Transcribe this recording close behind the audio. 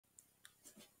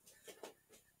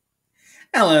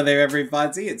Hello there,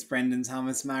 everybody. It's Brendan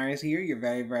Thomas Marriott here. You're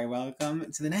very, very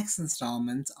welcome to the next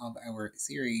installment of our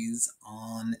series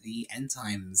on the end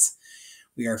times.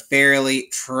 We are fairly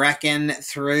trekking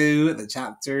through the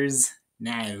chapters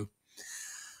now.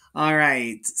 All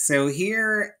right, so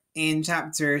here in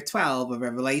chapter 12 of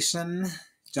Revelation,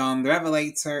 John the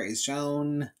Revelator is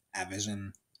shown a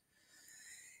vision.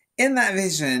 In that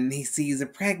vision, he sees a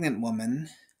pregnant woman,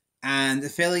 and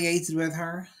affiliated with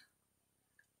her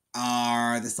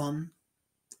are the sun,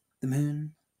 the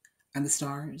moon, and the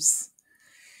stars.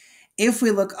 If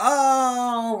we look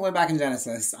all the way back in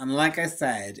Genesis, and like I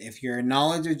said, if your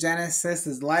knowledge of Genesis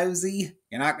is lousy,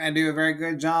 you're not going to do a very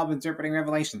good job interpreting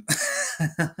Revelation.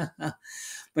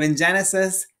 But in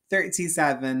Genesis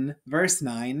 37, verse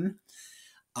 9,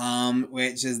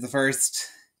 which is the first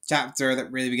chapter that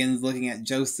really begins looking at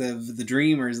Joseph the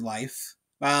dreamer's life.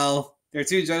 Well, there are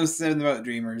two Josephs and the boat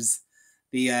dreamers.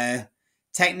 The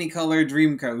Technicolor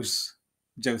Dreamcoat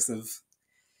Joseph.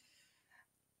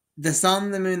 The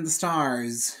sun, the moon, the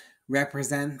stars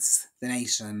represents the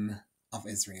nation of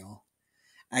Israel.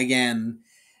 Again,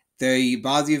 the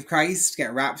body of Christ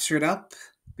get raptured up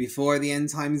before the end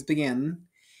times begin,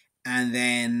 and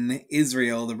then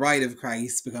Israel, the bride of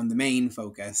Christ, become the main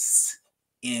focus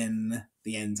in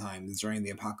the end times during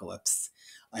the apocalypse.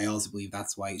 I also believe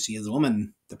that's why she is a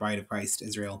woman, the bride of Christ,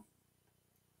 Israel.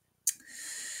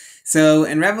 So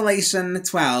in Revelation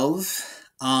 12,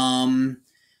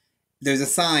 there's a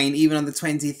sign, even on the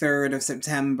 23rd of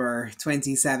September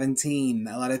 2017.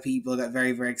 A lot of people got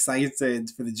very, very excited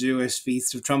for the Jewish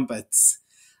Feast of Trumpets,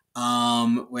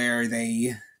 where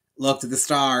they looked at the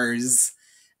stars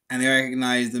and they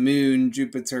recognized the moon,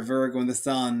 Jupiter, Virgo, and the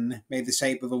sun made the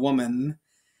shape of a woman,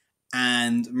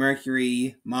 and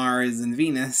Mercury, Mars, and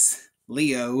Venus,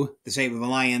 Leo, the shape of a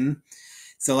lion.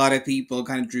 So a lot of people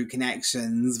kind of drew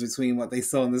connections between what they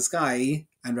saw in the sky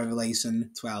and Revelation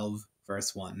 12,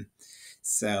 verse 1.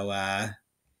 So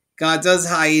God does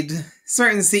hide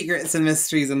certain secrets and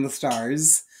mysteries in the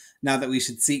stars. Now that we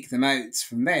should seek them out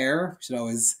from there, we should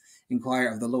always inquire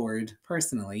of the Lord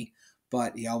personally.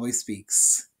 But he always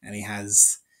speaks, and he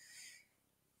has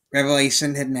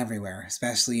revelation hidden everywhere,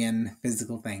 especially in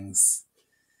physical things.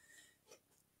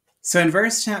 So in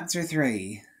verse chapter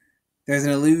 3, there's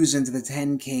an allusion to the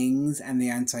 10 kings and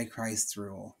the Antichrist's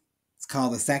rule. It's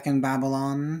called the Second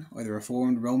Babylon, or the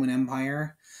Reformed Roman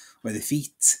Empire, where the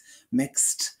feet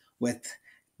mixed with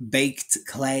baked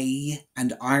clay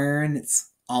and iron. It's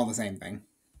all the same thing.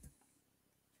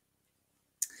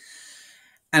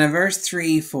 And in verse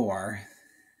 3-4,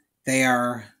 they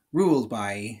are ruled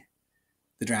by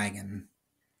the dragon.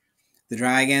 The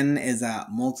dragon is a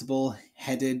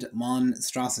multiple-headed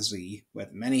monstrosity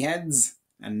with many heads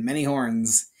and many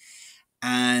horns,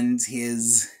 and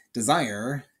his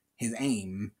desire, his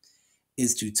aim,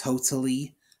 is to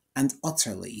totally and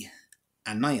utterly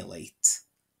annihilate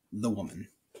the woman.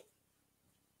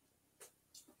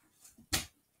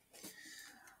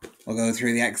 We'll go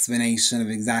through the explanation of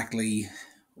exactly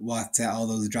what all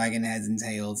those dragon heads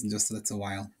entails in just a little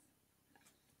while.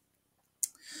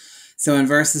 So in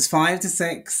verses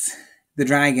 5-6, the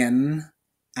dragon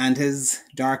and his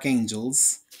dark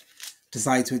angels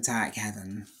decide to attack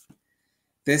heaven.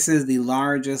 This is the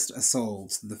largest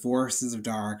assault the forces of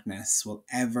darkness will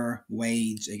ever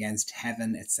wage against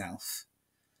heaven itself.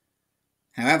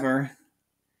 However,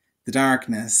 the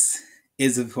darkness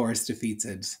is of course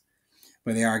defeated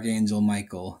by the Archangel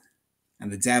Michael,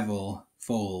 and the devil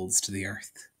falls to the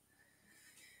earth.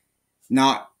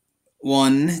 Not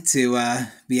one to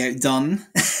be outdone.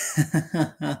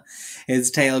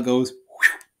 His tail goes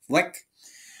flick,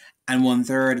 and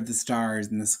 1/3 of the stars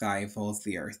in the sky falls to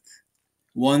the earth.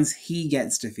 Once he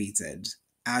gets defeated,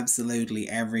 absolutely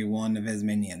every one of his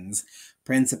minions,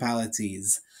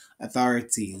 principalities,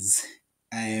 authorities,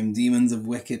 demons of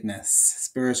wickedness,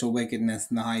 spiritual wickedness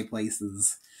in the high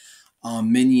places,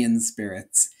 minion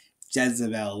spirits,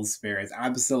 Jezebel spirits,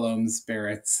 Absalom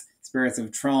spirits, spirits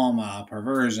of trauma,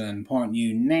 perversion, porn,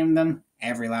 you name them,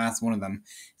 every last one of them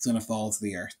is going to fall to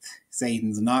the earth.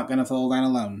 Satan's not going to fall down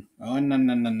alone. Oh,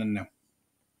 no.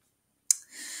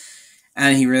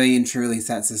 And he really and truly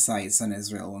sets his sights on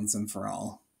Israel once and for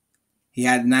all. He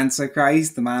had an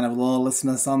Antichrist, the man of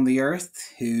lawlessness on the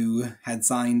earth, who had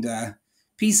signed a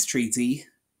peace treaty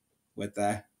with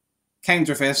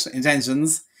counterfeit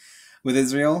intentions with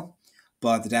Israel,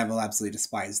 but the devil absolutely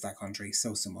despised that country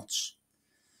so much.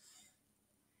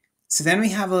 So then we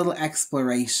have a little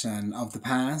exploration of the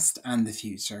past and the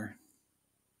future.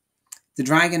 The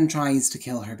dragon tries to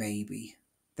kill her baby,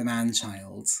 the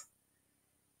man-child.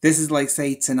 This is like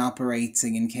Satan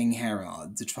operating in King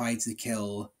Herod to try to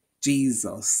kill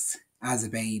Jesus, as a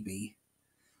baby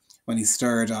when he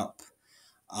stirred up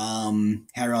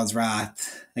Herod's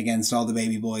wrath against all the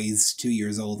baby boys 2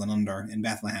 years old and under in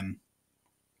Bethlehem.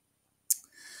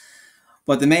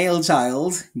 But the male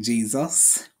child,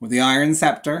 Jesus, with the iron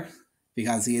scepter,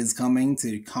 because he is coming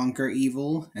to conquer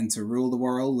evil and to rule the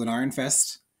world with iron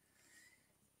fist,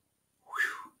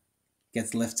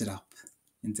 gets lifted up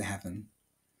into heaven.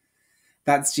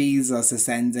 That's Jesus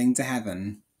ascending to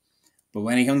heaven. But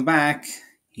when he comes back,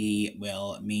 he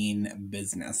will mean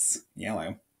business.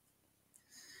 Yellow.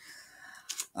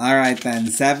 All right then,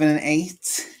 7 and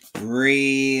 8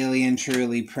 really and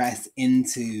truly press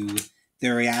into the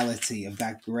reality of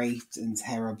that great and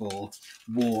terrible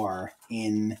war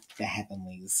in the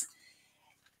heavenlies.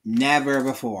 Never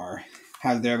before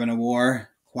has there been a war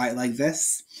quite like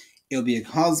this. It'll be a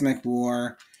cosmic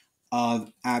war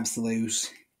of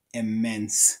absolute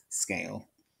immense scale.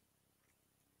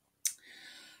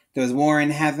 There was war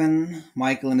in heaven.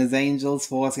 Michael and his angels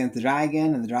fought against the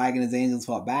dragon, and the dragon and his angels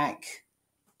fought back.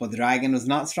 But the dragon was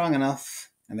not strong enough,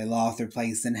 and they lost their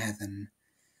place in heaven.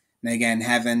 And again,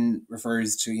 heaven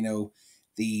refers to,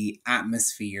 the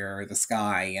atmosphere, the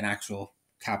sky, an actual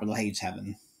capital H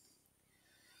heaven.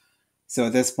 So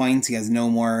at this point, he has no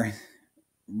more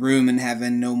room in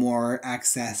heaven, no more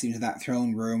access into that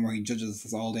throne room where he judges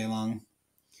us all day long.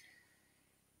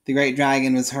 The great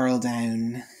dragon was hurled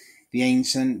down. The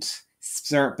ancient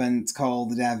serpent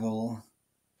called the devil,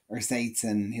 or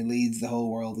Satan, who leads the whole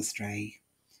world astray.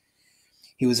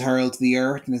 He was hurled to the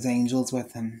earth and his angels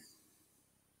with him.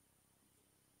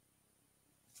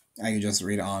 I could just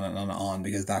read it on and on and on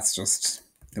because that's just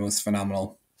the most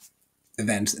phenomenal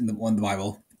event in the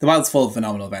Bible. The Bible's full of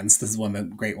phenomenal events. This is one of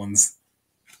the great ones.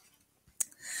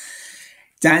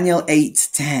 Daniel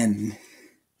 8:10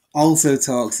 also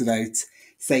talks about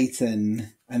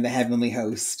Satan and the heavenly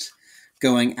host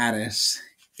going at it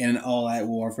in an all-out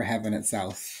war for heaven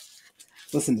itself.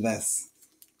 Listen to this.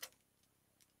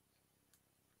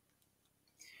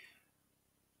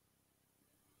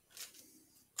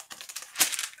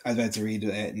 I was about to read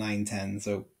it at 9:10,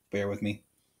 so bear with me.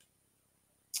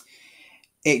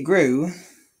 It grew,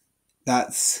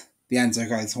 that's the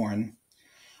Antichrist's horn,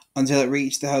 until it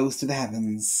reached the host of the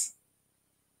heavens,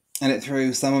 and it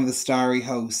threw some of the starry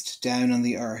host down on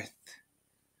the earth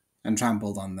and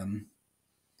trampled on them.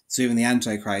 So even the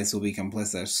Antichrist will be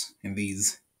complicit in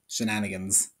these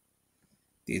shenanigans.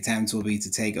 The attempt will be to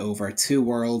take over 2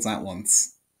 worlds at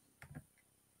once.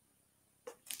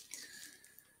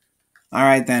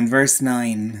 Alright then, verse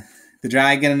 9. The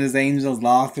dragon and his angels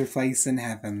lost their place in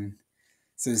heaven.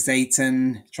 So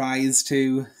Satan tries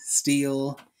to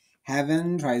steal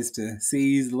heaven, tries to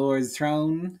seize the Lord's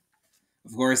throne.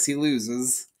 Of course, he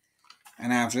loses.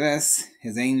 And after this,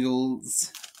 his angel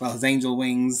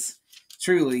wings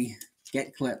truly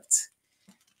get clipped.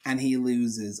 And he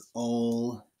loses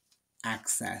all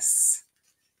access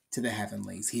to the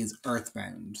heavenlies. He is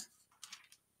earthbound.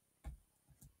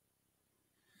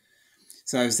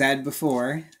 So I've said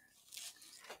before,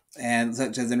 and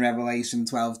such as in Revelation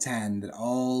 12:10, that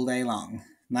all day long,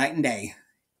 night and day,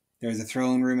 there is a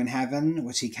throne room in heaven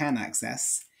which he can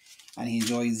access, and he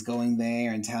enjoys going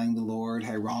there and telling the Lord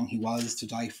how wrong he was to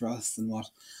die for us and what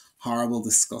horrible,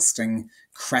 disgusting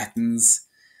cretins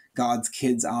God's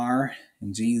kids are.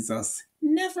 And Jesus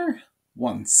never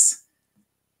once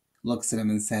looks at him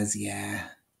and says, yeah,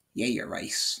 you're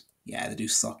right. Yeah, they do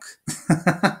suck.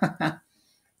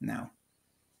 No.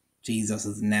 Jesus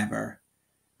has never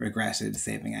regretted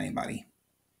saving anybody.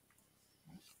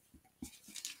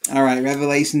 Alright,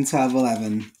 Revelation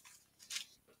 12:11.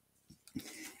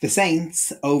 The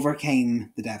saints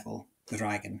overcame the devil, the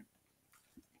dragon,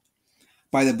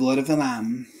 by the blood of the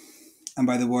Lamb and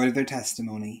by the word of their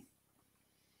testimony.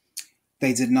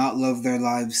 They did not love their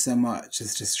lives so much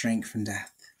as to shrink from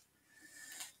death.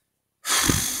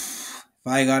 If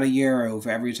I got €1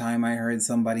 for every time I heard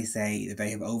somebody say that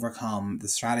they have overcome the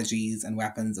strategies and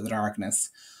weapons of the darkness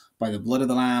by the blood of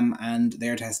the Lamb and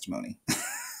their testimony.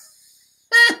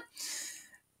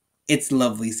 It's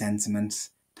lovely sentiment.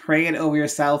 Pray it over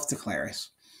yourself, declare it.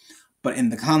 But in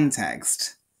the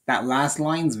context, that last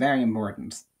line's very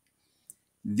important.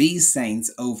 These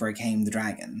saints overcame the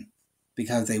dragon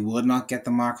because they would not get the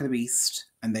mark of the beast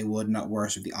and they would not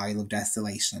worship the idol of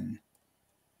desolation.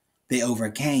 They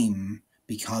overcame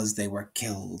because they were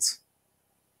killed,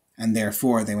 and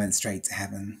therefore they went straight to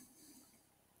heaven.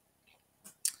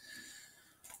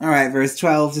 Alright, verse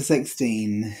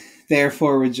 12-16.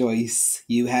 Therefore rejoice,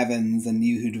 you heavens, and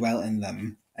you who dwell in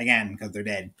them. Again, because they're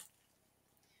dead.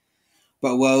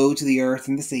 But woe to the earth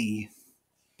and the sea,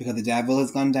 because the devil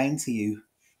has gone down to you.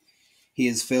 He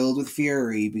is filled with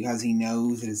fury because he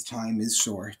knows that his time is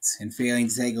short. In failing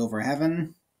to take over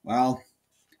heaven, well,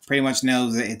 pretty much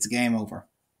knows that it's game over.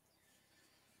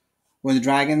 When the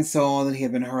dragon saw that he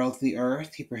had been hurled to the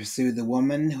earth, he pursued the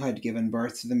woman who had given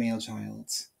birth to the male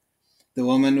child. The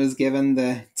woman was given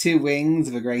the 2 wings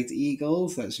of a great eagle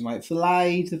so that she might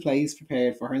fly to the place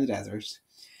prepared for her in the desert,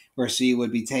 where she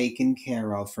would be taken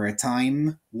care of for a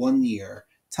time, 1 year,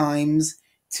 times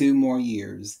 2 more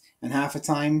years, and half a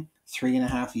time,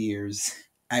 3.5 years,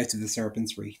 out of the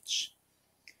serpent's reach.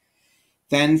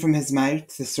 Then from his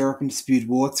mouth the serpent spewed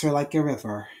water like a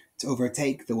river to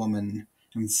overtake the woman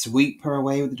and sweep her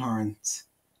away with the torrent.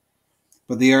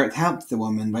 But the earth helped the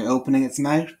woman by opening its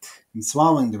mouth and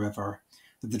swallowing the river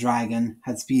that the dragon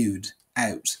had spewed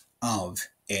out of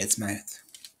its mouth.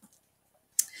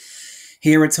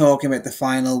 Here we're talking about the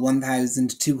final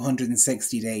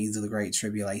 1,260 days of the Great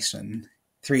Tribulation,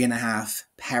 3.5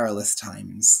 perilous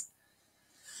times.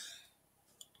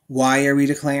 Why are we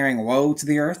declaring woe to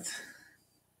the earth?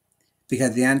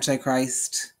 Because the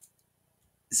Antichrist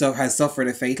has suffered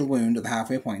a fatal wound at the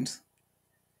halfway point.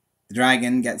 The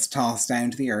dragon gets tossed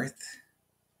down to the earth,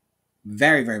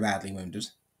 very, very badly wounded.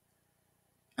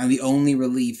 And the only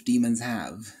relief demons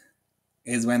have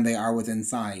is when they are within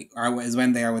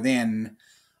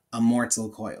a mortal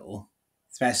coil,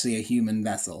 especially a human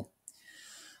vessel.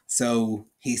 So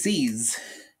he sees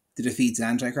the defeated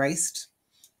Antichrist,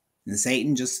 and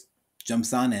Satan just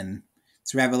jumps on in.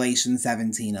 It's Revelation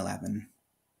 17:11.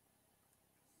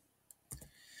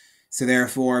 So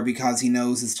therefore, because he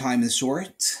knows his time is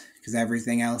short, because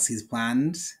everything else he's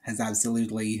planned has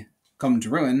absolutely come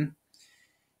to ruin,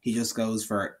 he just goes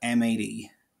for MAD,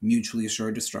 mutually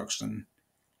assured destruction.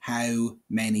 How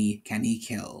many can he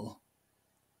kill,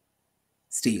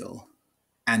 steal,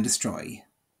 and destroy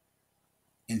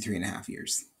in 3.5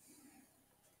 years?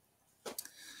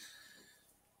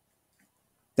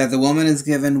 That the woman is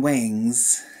given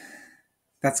wings,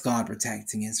 that's God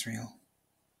protecting Israel.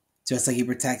 Just like he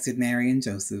protected Mary and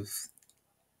Joseph.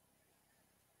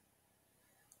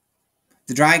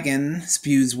 The dragon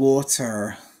spews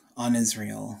water on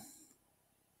Israel.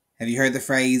 Have you heard the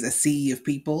phrase, a sea of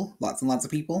people? Lots and lots of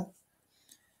people?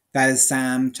 That is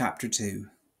Psalm chapter 2.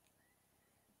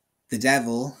 The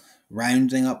devil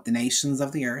rounding up the nations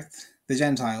of the earth, the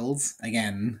Gentiles,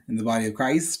 again, in the body of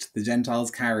Christ, the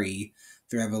Gentiles carry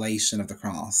the revelation of the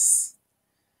cross.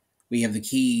 We have the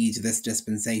key to this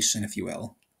dispensation, if you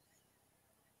will.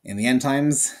 In the end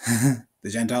times, the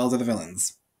Gentiles are the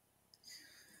villains.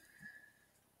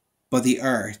 But the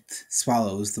earth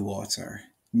swallows the water.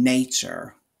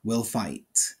 Nature will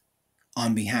fight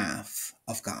on behalf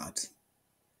of God.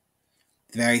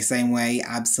 The very same way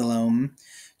Absalom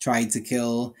tried to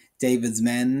kill David's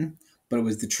men, but it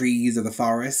was the trees of the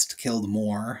forest killed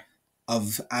more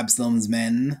of Absalom's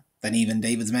men than even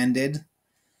David's men did.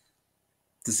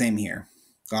 The same here.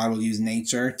 God will use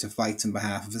nature to fight on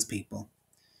behalf of his people.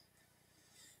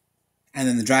 And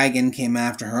then the dragon came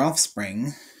after her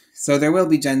offspring. So there will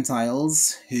be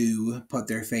Gentiles who put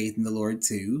their faith in the Lord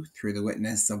too, through the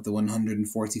witness of the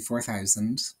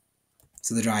 144,000.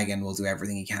 So the dragon will do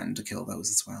everything he can to kill those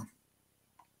as well.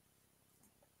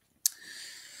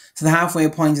 So the halfway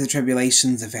point of the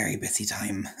tribulation is a very busy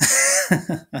time.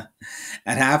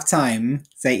 At half time,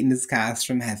 Satan is cast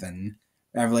from heaven.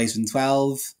 Revelation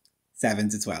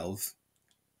 12:7-12.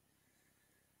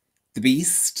 The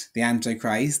beast, the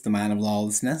Antichrist, the man of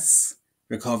lawlessness,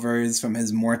 recovers from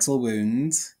his mortal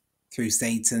wound through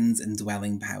Satan's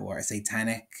indwelling power, a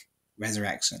satanic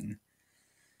resurrection.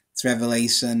 It's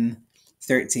Revelation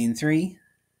 13:3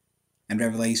 and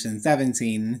Revelation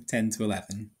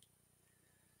 17:10-11.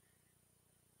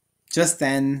 Just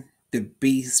then, the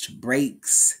beast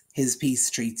breaks his peace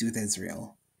treaty with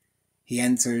Israel. He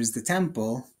enters the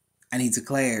temple and he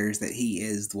declares that he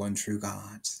is the one true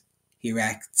God. He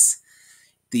erects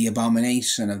the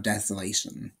abomination of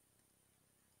desolation.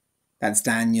 That's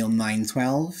Daniel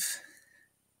 9:12,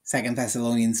 2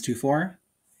 Thessalonians 2:4,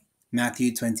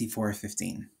 Matthew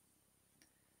 24:15.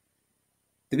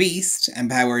 The beast,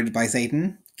 empowered by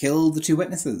Satan, killed the 2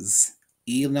 witnesses,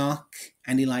 Enoch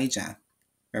and Elijah.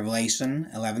 Revelation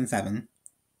 11:7.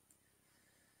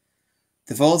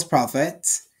 The false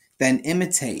prophet then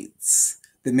imitates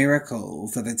the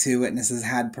miracles that the 2 witnesses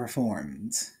had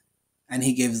performed, and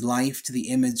he gives life to the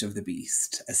image of the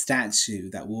beast, a statue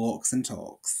that walks and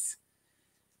talks.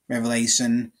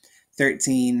 Revelation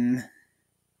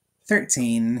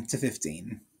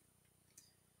 13:13-15.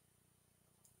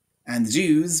 And the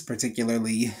Jews,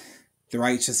 particularly the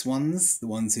righteous ones, the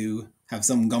ones who have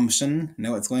some gumption,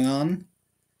 know what's going on,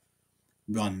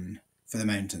 run for the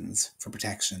mountains for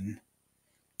protection.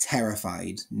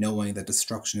 terrified, knowing that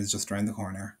destruction is just around the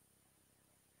corner.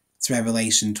 It's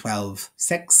Revelation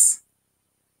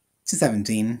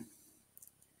 12:6-17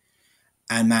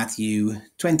 and Matthew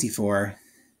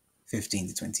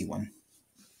 24:15-21.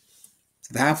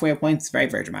 So the halfway point is very,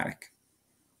 very dramatic.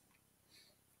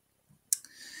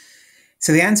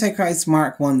 So the Antichrist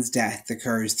Mark I's death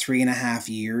occurs 3.5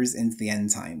 years into the end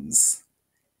times.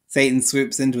 Satan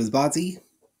swoops into his body,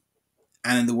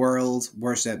 and the world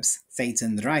worships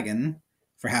Satan the dragon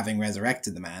for having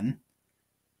resurrected the man.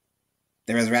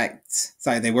 They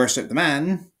worship the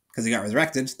man because he got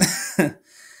resurrected.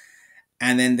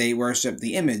 And then they worship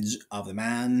the image of the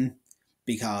man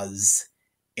because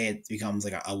it becomes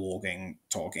like a walking,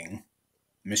 talking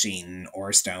machine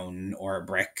or stone or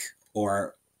brick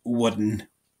or wooden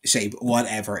shape,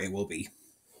 whatever it will be.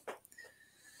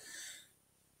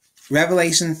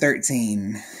 Revelation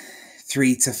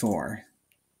 13:3-4.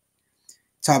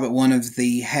 Talk about one of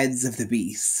the heads of the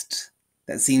beast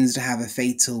that seems to have a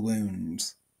fatal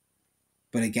wound,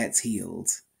 but it gets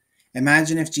healed.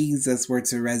 Imagine if Jesus were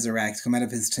to resurrect, come out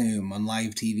of his tomb on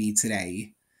live TV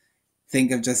today.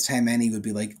 Think of just how many would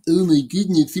be like, oh my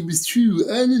goodness, it was true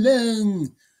all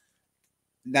along.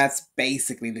 That's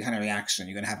basically the kind of reaction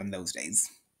you're going to have in those days.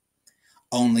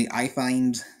 Only I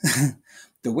find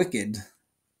the wicked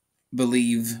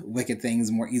believe wicked things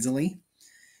more easily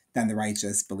than the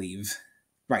righteous believe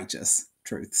righteous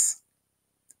truths.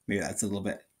 Maybe that's a little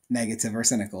bit negative or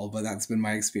cynical, but that's been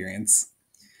my experience.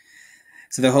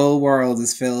 So the whole world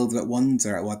is filled with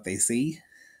wonder at what they see,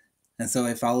 and so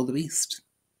they follow the beast.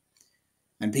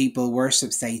 And people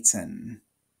worship Satan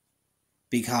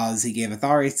because he gave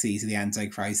authority to the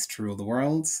Antichrist to rule the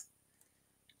world.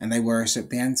 And they worship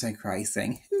the Antichrist,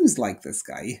 saying, who's like this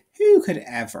guy? Who could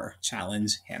ever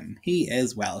challenge him? He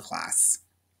is well class.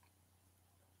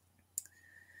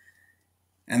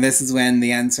 And this is when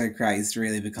the Antichrist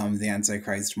really becomes the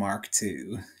Antichrist Mark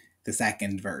II, the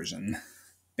second version.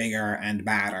 Bigger and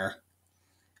badder,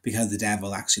 because the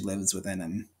devil actually lives within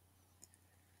him.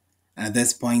 And at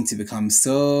this point, he becomes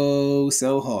so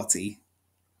haughty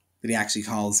that he actually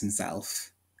calls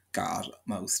himself God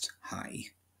Most High.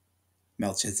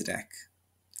 Melchizedek,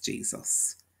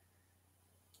 Jesus.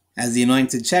 As the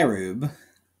anointed cherub,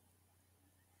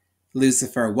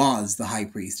 Lucifer was the high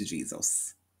priest of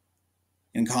Jesus.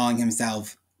 In calling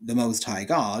himself the Most High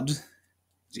God,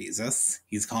 Jesus,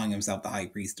 he's calling himself the high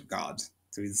priest of God.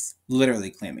 So he's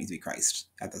literally claiming to be Christ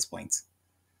at this point.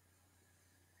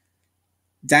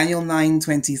 Daniel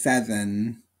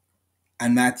 9:27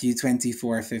 and Matthew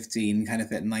 24:15 kind of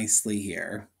fit nicely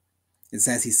here. It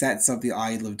says he sets up the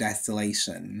idol of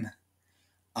desolation.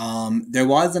 There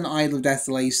was an idol of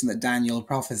desolation that Daniel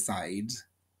prophesied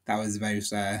that was about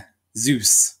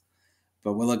Zeus,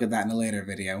 but we'll look at that in a later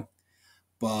video.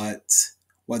 But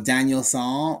what Daniel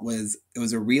saw was, it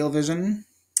was a real vision,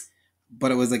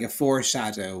 but it was like a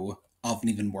foreshadow of an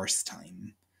even worse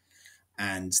time.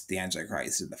 And the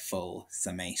Antichrist is the full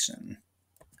summation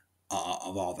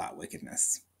of all that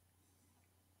wickedness.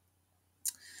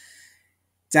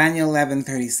 Daniel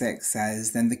 11:36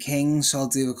 says, then the king shall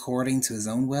do according to his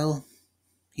own will.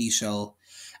 He shall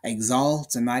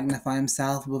exalt and magnify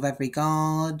himself above every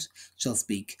god, shall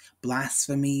speak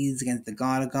blasphemies against the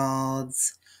God of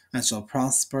gods, and shall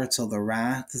prosper till the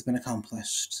wrath has been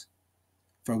accomplished.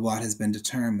 For what has been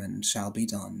determined shall be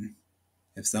done.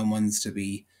 If someone's to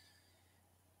be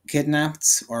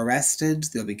kidnapped or arrested,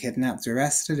 they'll be kidnapped or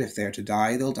arrested. If they're to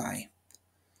die, they'll die.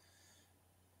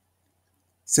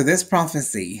 So this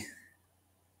prophecy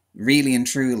really and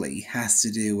truly has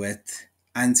to do with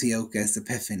Antiochus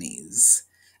Epiphanes,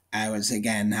 which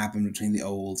again happened between the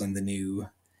Old and the New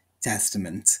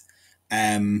Testament.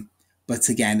 But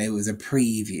again, it was a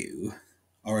preview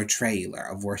or a trailer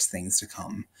of worse things to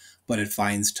come, but it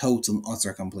finds total and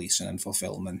utter completion and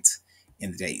fulfillment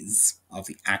in the days of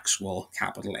the actual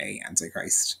capital A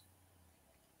Antichrist.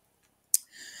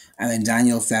 And then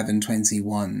Daniel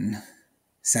 7:21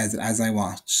 says that as I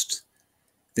watched,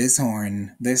 this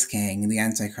horn, this king, the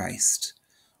Antichrist,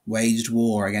 waged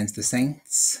war against the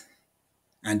saints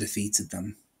and defeated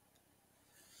them.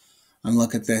 And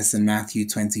look at this in Matthew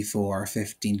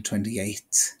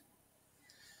 24:15-28.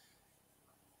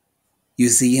 You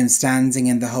see him standing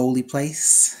in the holy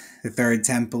place, the third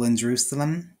temple in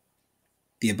Jerusalem,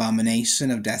 the abomination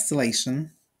of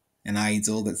desolation, an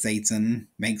idol that Satan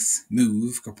makes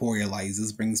move,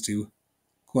 corporealizes, brings to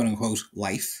quote-unquote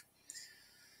life.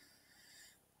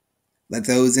 Let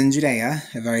those in Judea,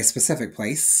 a very specific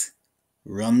place,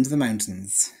 run to the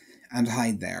mountains and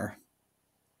hide there.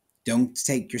 Don't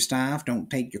take your staff, don't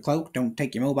take your cloak, don't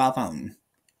take your mobile phone.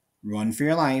 Run for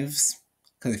your lives,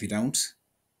 because if you don't,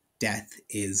 death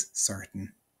is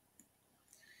certain.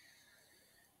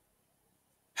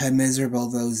 How miserable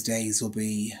those days will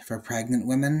be for pregnant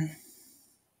women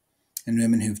and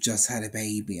women who've just had a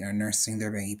baby and are nursing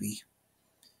their baby.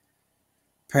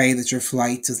 Pray that your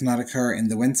flight does not occur in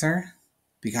the winter,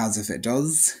 because if it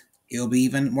does, it'll be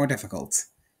even more difficult.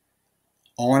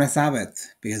 Or on a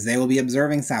Sabbath, because they will be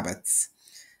observing Sabbaths.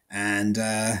 And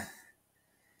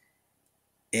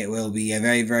it will be a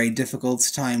very, very difficult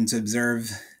time to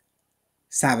observe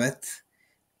Sabbath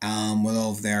with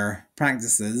all of their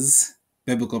practices,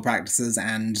 biblical practices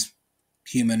and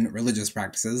human religious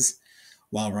practices,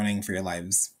 while running for your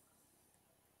lives.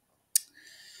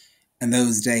 And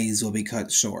those days will be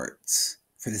cut short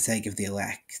for the sake of the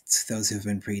elect, those who have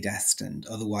been predestined,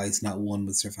 otherwise not one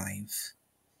would survive.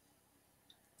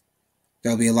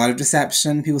 There'll be a lot of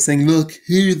deception, people saying, look,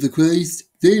 here's the Christ,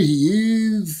 there he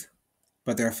is.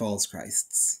 But they're false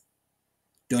Christs.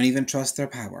 Don't even trust their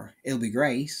power. It'll be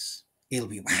great. It'll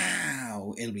be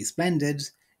wow. It'll be splendid.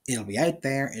 It'll be out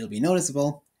there. It'll be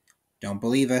noticeable. Don't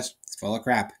believe it. It's full of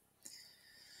crap.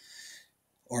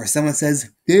 Or someone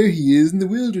says, there he is in the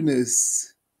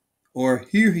wilderness. Or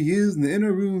here he is in the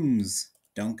inner rooms.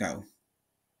 Don't go.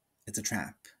 It's a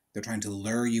trap. They're trying to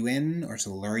lure you in or to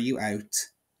lure you out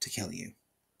to kill you.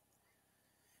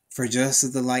 For just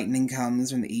as the lightning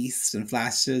comes from the east and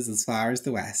flashes as far as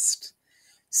the west,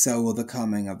 so will the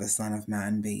coming of the Son of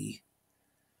Man be.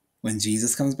 When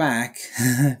Jesus comes back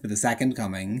for the second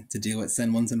coming to deal with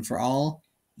sin once and for all,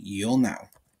 you'll know.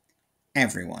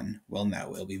 Everyone will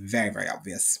know. It'll be very, very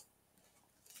obvious.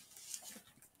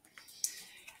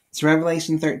 So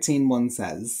Revelation 13:1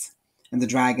 says, and the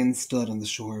dragon stood on the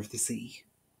shore of the sea.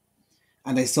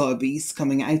 And I saw a beast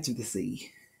coming out of the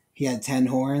sea. He had 10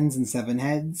 horns and 7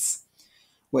 heads,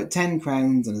 with 10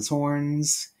 crowns on his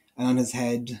horns, and on his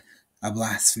head a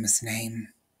blasphemous name.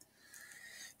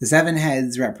 The 7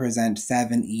 heads represent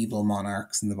 7 evil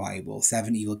monarchs in the Bible,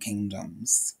 7 evil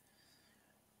kingdoms.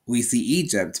 We see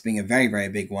Egypt being a very, very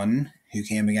big one, who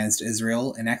came against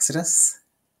Israel in Exodus.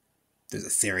 There's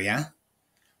Assyria,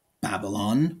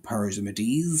 Babylon, Persia,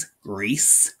 Medes,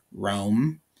 Greece,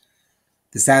 Rome.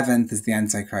 The 7th is the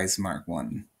Antichrist, Mark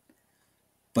 1.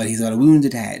 But he's got a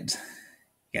wounded head.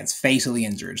 He gets fatally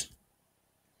injured.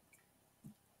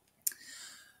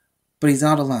 But he's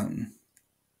not alone.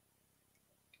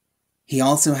 He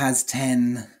also has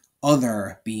 10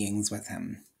 other beings with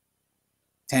him.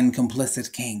 10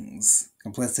 complicit kings,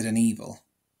 complicit in evil.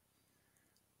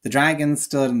 The dragon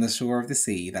stood on the shore of the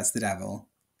sea, that's the devil.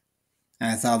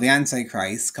 And I saw the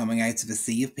Antichrist coming out of a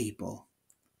sea of people.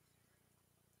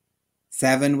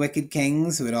 7 wicked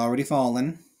kings who had already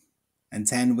fallen, and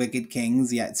 10 wicked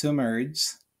kings yet to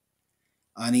emerge.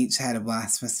 On each had a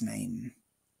blasphemous name.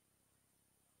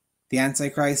 The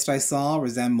Antichrist I saw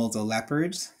resembled a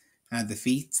leopard, and had the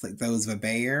feet like those of a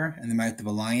bear and the mouth of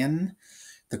a lion,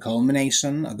 the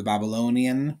culmination of the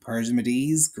Babylonian, Persian,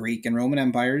 Medes, Greek and Roman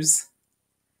empires.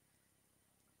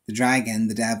 The dragon,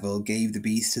 the devil, gave the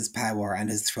beast his power and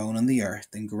his throne on the earth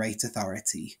and great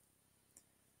authority.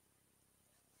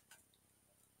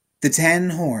 The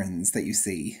 10 horns that you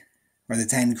see, or the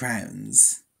 10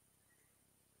 crowns,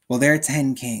 well, they're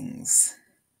 10 kings.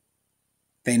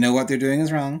 They know what they're doing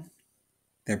is wrong.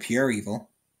 They're pure evil,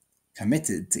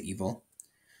 committed to evil.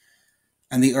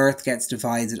 And the earth gets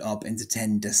divided up into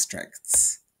 10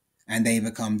 districts, and they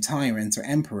become tyrants or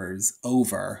emperors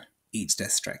over each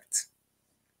district.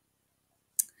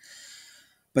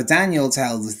 But Daniel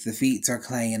tells us the feet are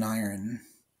clay and iron.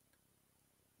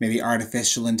 Maybe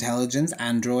artificial intelligence,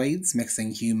 androids,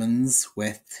 mixing humans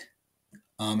with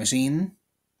a machine.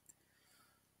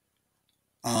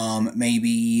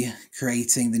 Maybe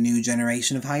creating the new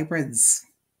generation of hybrids.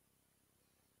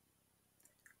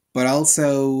 But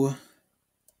also,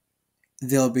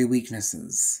 there'll be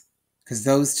weaknesses. Because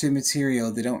those two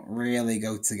materials, they don't really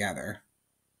go together.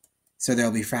 So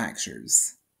there'll be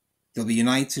fractures. They'll be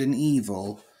united in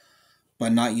evil,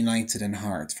 but not united in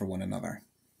heart for one another.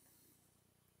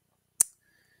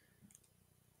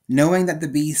 Knowing that the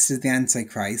beast is the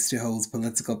Antichrist who holds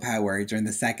political power during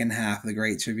the second half of the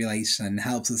Great Tribulation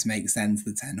helps us make sense of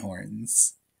the 10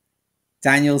 horns.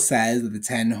 Daniel says that the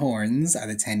 10 horns are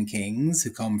the 10 kings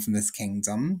who come from this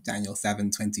kingdom, Daniel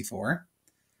 7:24.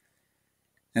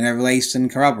 And Revelation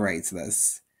corroborates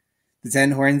this. The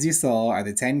 10 horns you saw are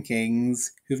the 10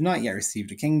 kings who've not yet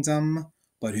received a kingdom,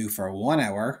 but who for 1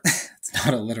 hour, it's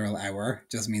not a literal hour,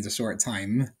 just means a short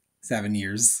time, 7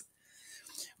 years,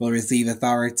 will receive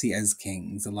authority as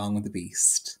kings along with the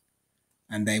beast,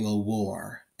 and they will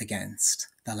war against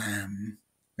the Lamb.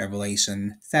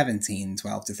 Revelation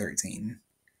 17:12-13.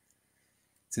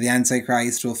 So the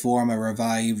Antichrist will form a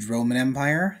revived Roman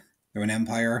Empire, the Roman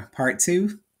Empire Part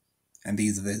 2, and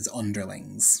these are his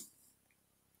underlings.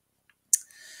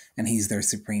 And he's their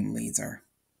supreme leader.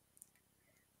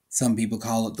 Some people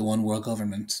call it the one world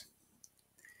government.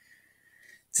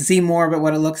 To see more about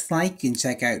what it looks like, you can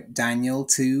check out Daniel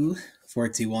 2,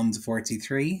 41 to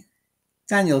 43,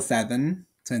 Daniel 7,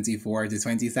 24 to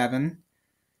 27,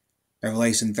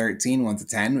 Revelation 13, 1 to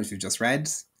 10, which we've just read,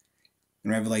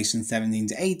 and Revelation 17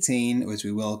 to 18, which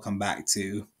we will come back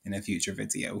to in a future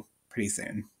video pretty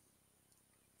soon.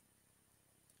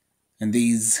 And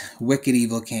these wicked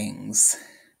evil kings,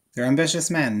 they're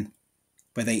ambitious men,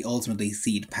 but they ultimately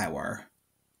cede power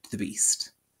to the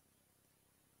beast.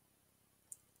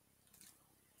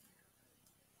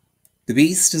 The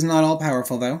beast is not all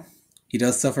powerful though. He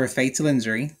does suffer fatal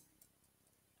injury,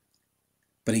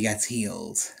 but he gets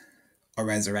healed or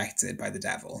resurrected by the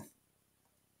devil.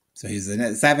 So he's the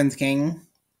 7th king,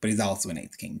 but he's also an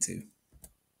 8th king too.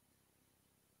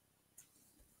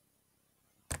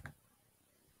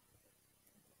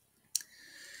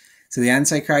 So the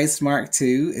Antichrist Mark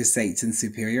II is Satan's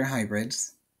superior hybrid,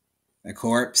 a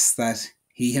corpse that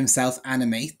he himself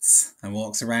animates and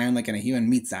walks around like in a human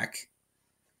meat sack.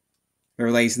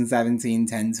 Revelation 17,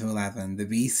 10 to 11, the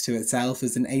beast who itself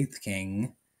is an 8th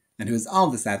king, and who is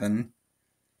all the 7,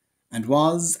 and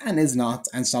was, and is not,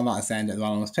 and shall not ascend at the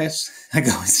bottomless pit, that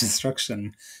goes to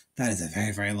destruction. That is a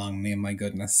very, very long name, my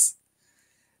goodness.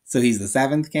 So he's the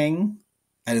 7th king,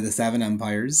 out of the 7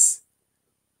 empires,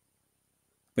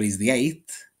 but he's the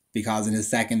 8th, because in his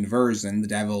second version, the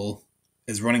devil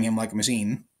is running him like a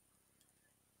machine.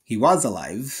 He was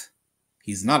alive.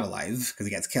 He's not alive, because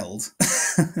he gets killed.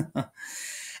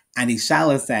 And he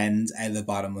shall ascend out of the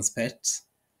bottomless pit.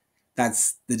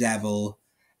 That's the devil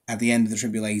at the end of the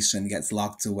tribulation gets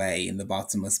locked away in the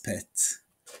bottomless pit,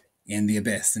 in the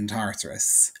abyss in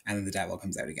Tartarus, and then the devil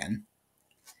comes out again.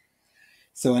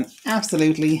 So an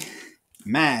absolutely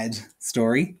mad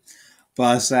story,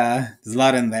 but there's a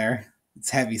lot in there.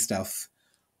 It's heavy stuff.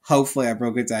 Hopefully I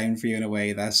broke it down for you in a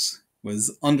way that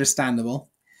was understandable.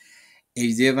 If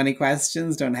you do have any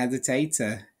questions, don't hesitate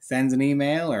to send an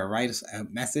email or write a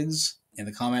message in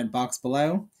the comment box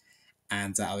below,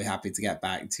 and I'll be happy to get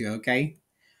back to you, okay?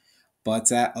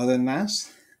 But other than that,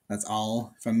 that's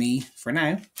all from me for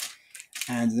now.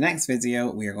 And in the next video,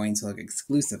 we are going to look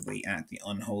exclusively at the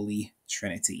unholy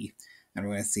trinity, and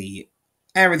we're going to see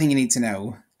everything you need to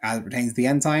know as it pertains to the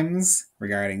end times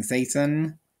regarding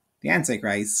Satan, the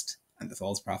Antichrist, and the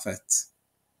false prophet.